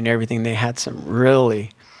story, and everything. They had some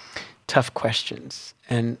really tough questions.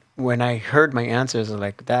 And when I heard my answers, I was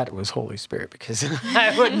like, that was Holy Spirit, because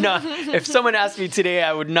I would not, if someone asked me today,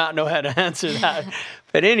 I would not know how to answer that.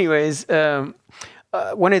 But anyways,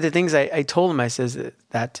 one of the things I told him, I says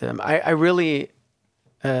that I really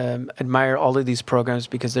admire all of these programs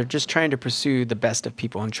because they're just trying to pursue the best of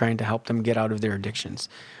people and trying to help them get out of their addictions.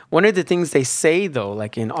 One of the things they say, though,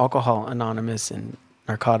 like in Alcohol Anonymous and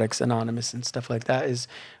Narcotics Anonymous and stuff like that, is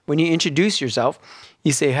when you introduce yourself,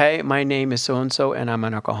 you say, "Hey, my name is so-and-so and I'm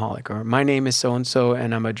an alcoholic," or "My name is so-and-so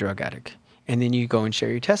and I'm a drug addict." And then you go and share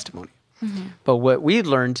your testimony. Mm-hmm. But what we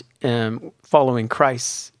learned following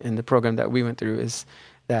Christ in the program that we went through is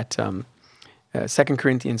that 2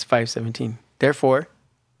 Corinthians 5:17, "Therefore,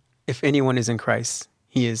 if anyone is in Christ,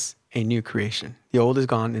 he is a new creation. The old is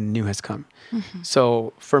gone and the new has come." Mm-hmm.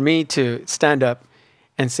 So for me to stand up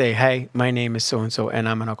and say, "Hey, my name is so-and-so and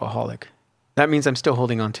I'm an alcoholic," that means I'm still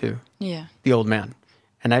holding on to the old man.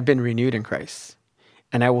 And I've been renewed in Christ.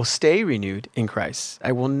 And I will stay renewed in Christ.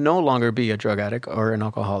 I will no longer be a drug addict or an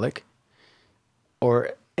alcoholic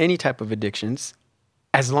or any type of addictions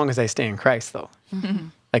as long as I stay in Christ, though. Mm-hmm.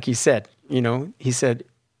 Like he said, he said,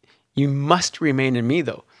 "You must remain in me,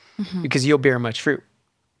 though, because you'll bear much fruit.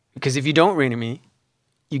 Because if you don't remain in me,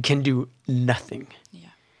 you can do nothing."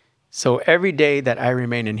 Yeah. So every day that I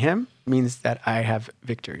remain in him means that I have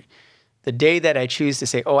victory. The day that I choose to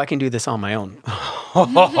say, "Oh, I can do this on my own."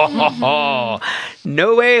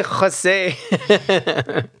 No way, Jose.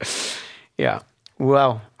 Yeah.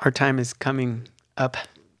 Well, our time is coming up.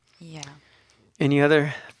 Yeah. Any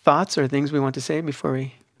other thoughts or things we want to say before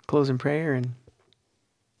we close in prayer?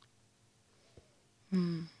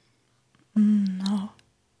 No.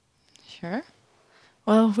 Sure.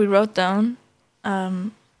 Well, we wrote down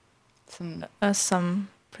Some some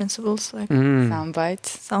principles, like sound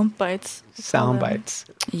bites. sound bites. Sound bites.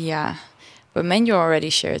 Yeah. But Manuel already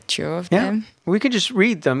shared 2 of them. We could just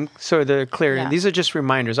read them so they're clear. Yeah. These are just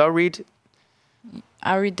reminders. I'll read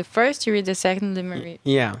the first, you read the second, then we read.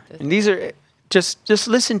 Yeah. And these are just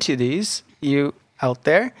listen to these, you out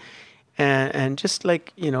there, and just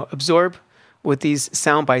absorb what these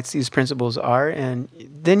sound bites, these principles are, and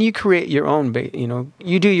then you create your own,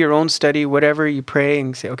 you do your own study, whatever, you pray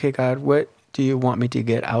and say, "Okay, God, what do you want me to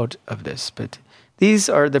get out of this?" But these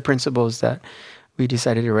are the principles that we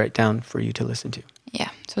decided to write down for you to listen to.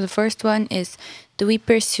 Yeah. So the first one is, do we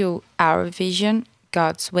pursue our vision,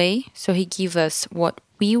 God's way, so he gives us what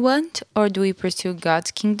we want, or do we pursue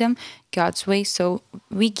God's kingdom, God's way, so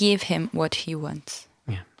we give him what he wants?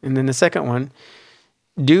 Yeah. And then the second one,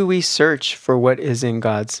 do we search for what is in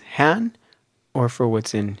God's hand or for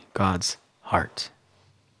what's in God's heart?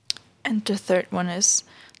 And the third one is,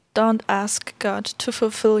 don't ask God to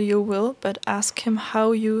fulfill your will, but ask him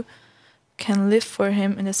how you can live for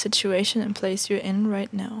him in the situation and place you're in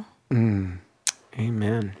right now.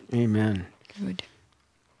 Amen. Amen. Good.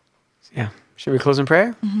 Yeah. Should we close in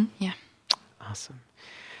prayer? Mm-hmm. Yeah. Awesome.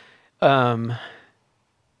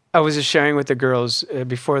 I was just sharing with the girls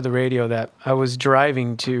before the radio that I was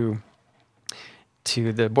driving to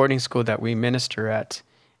the boarding school that we minister at,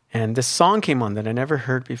 and this song came on that I never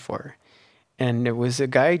heard before, and it was a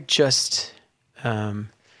guy just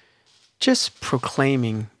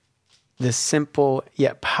proclaiming the simple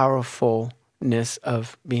yet powerfulness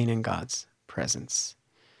of being in God's presence,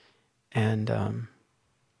 and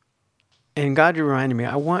God reminded me,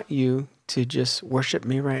 I want you to just worship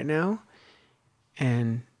me right now,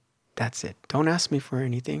 and that's it. Don't ask me for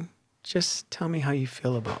anything. Just tell me how you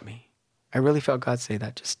feel about me. I really felt God say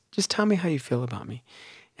that. Just tell me how you feel about me.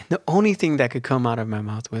 And the only thing that could come out of my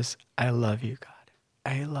mouth was, "I love you, God.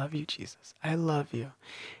 I love you, Jesus. I love you."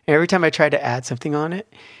 And every time I tried to add something on it,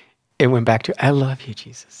 it went back to, "I love you,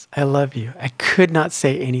 Jesus. I love you." I could not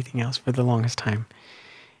say anything else for the longest time.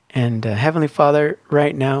 And Heavenly Father,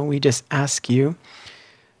 right now, we just ask you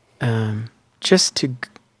just to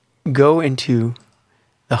go into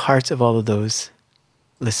the hearts of all of those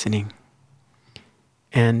listening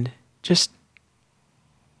and just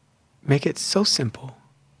make it so simple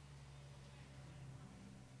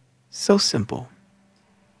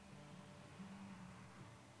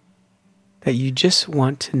that you just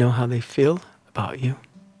want to know how they feel about you.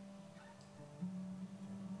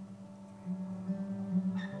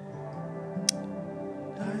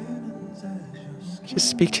 Just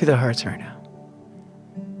speak to their hearts right now.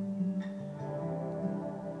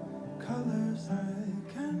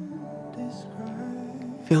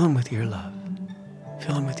 Fill them with your love.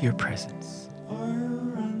 Fill them with your presence.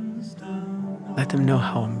 Let them know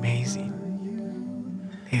how amazing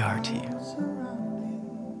they are to you.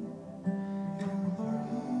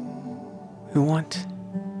 We want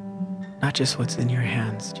Not just what's in your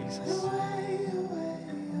hands, Jesus.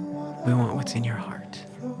 We want what's in your heart.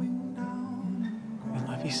 We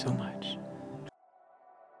love you so much.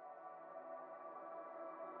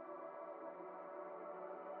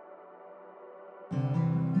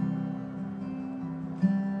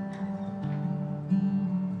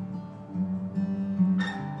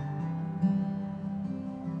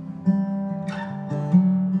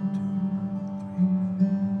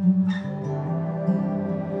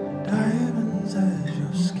 Diamonds as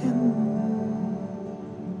your skin,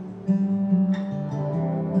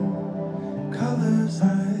 colors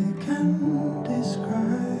I can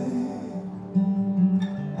describe.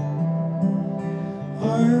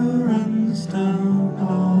 Oil runs down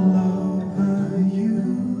all over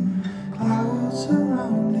you, clouds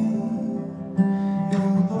surrounding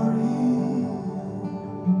your glory.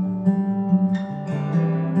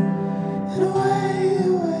 In a way,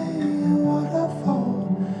 a waterfall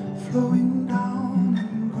flowing down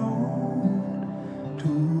in gold to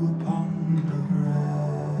a pond of red.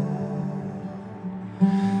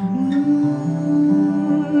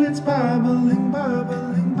 It's bubbling,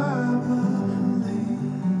 bubbling, bubbling.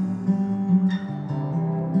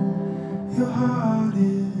 Your heart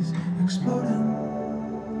is exploding.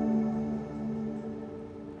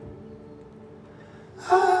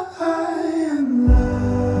 I am loved.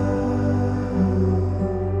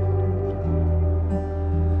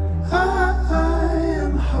 I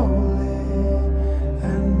am holy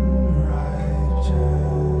and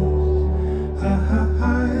righteous. I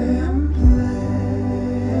am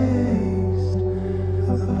placed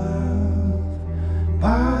above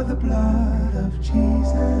by the blood of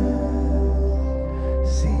Jesus,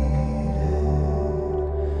 seated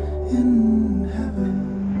in heaven.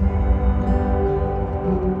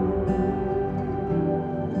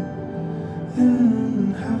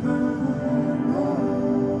 In heaven,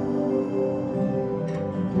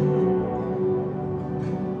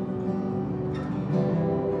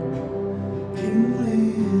 kingly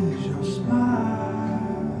is your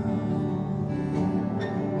smile,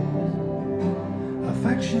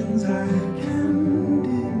 affections I can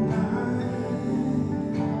deny.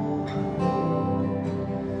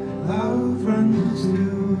 Love runs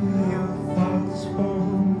through your thoughts for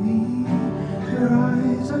me. Your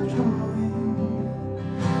eyes are drawing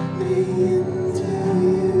me into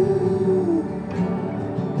you.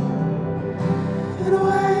 And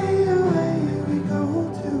away we go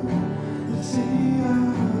to the sea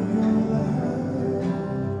of your love,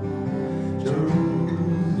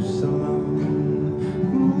 Jerusalem.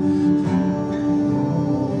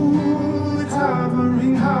 Ooh, it's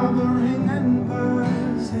hovering and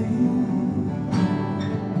buzzing,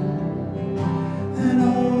 and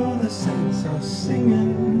all the saints are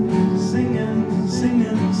singing, singing,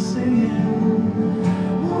 singing, singing.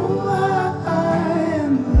 Oh, I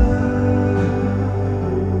am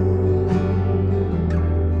loved.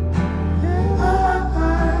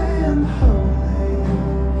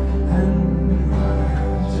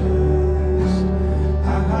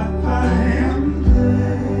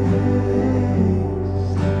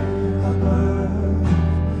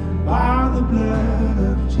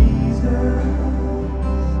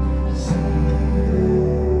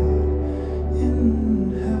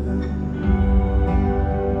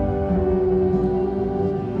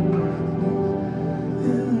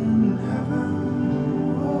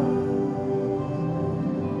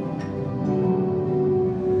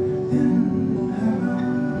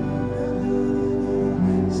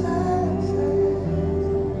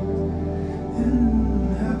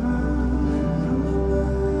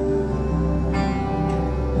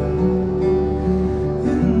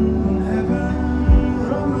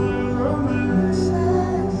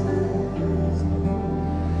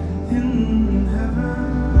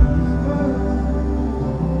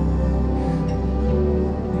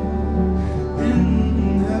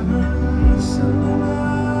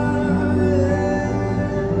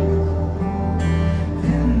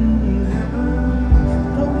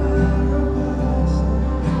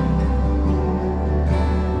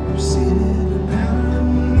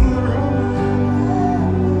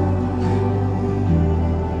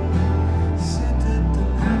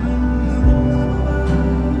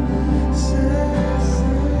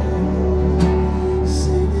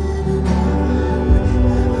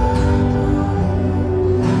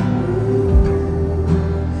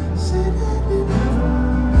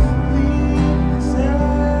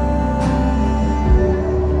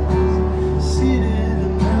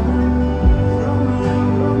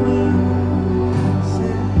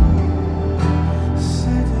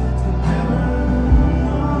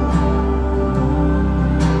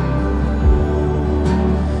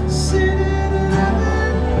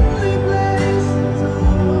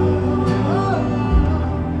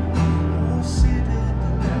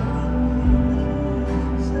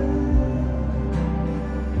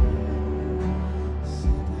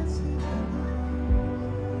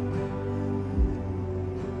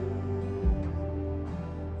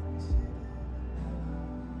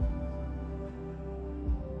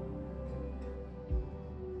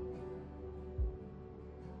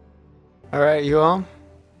 All right, you all.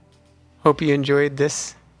 Hope you enjoyed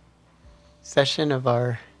this session of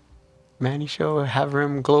our Mannieshow,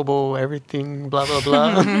 Havrim, Global, everything, blah, blah,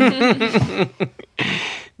 blah.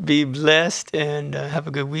 Be blessed and have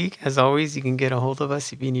a good week. As always, you can get a hold of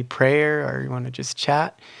us if you need prayer or you want to just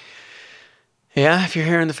chat. Yeah, if you're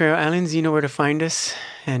here in the Faroe Islands, you know where to find us.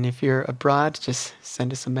 And if you're abroad, just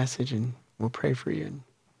send us a message and we'll pray for you and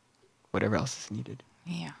whatever else is needed.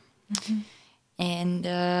 Yeah. And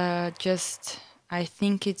I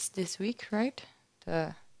think it's this week, right?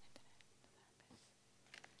 Yeah.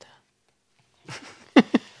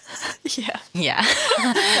 Yeah.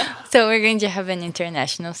 So we're going to have an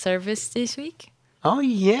international service this week. Oh,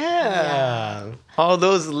 yeah. All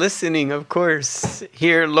those listening, of course,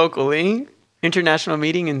 here locally. International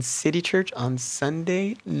meeting in City Church on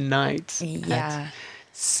Sunday night at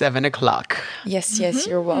 7 o'clock. Yes,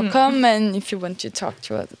 you're welcome. And if you want to talk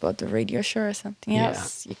to us about the radio show or something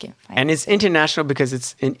else, you can find And it's international because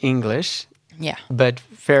it's in English. Yeah. But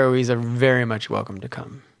Faroese are very much welcome to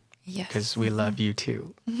come. Yes. Because we love you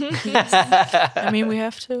too. I mean, we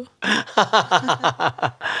have to.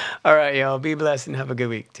 All right, y'all. Be blessed and have a good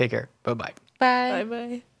week. Take care. Bye-bye. Bye.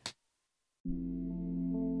 Bye-bye.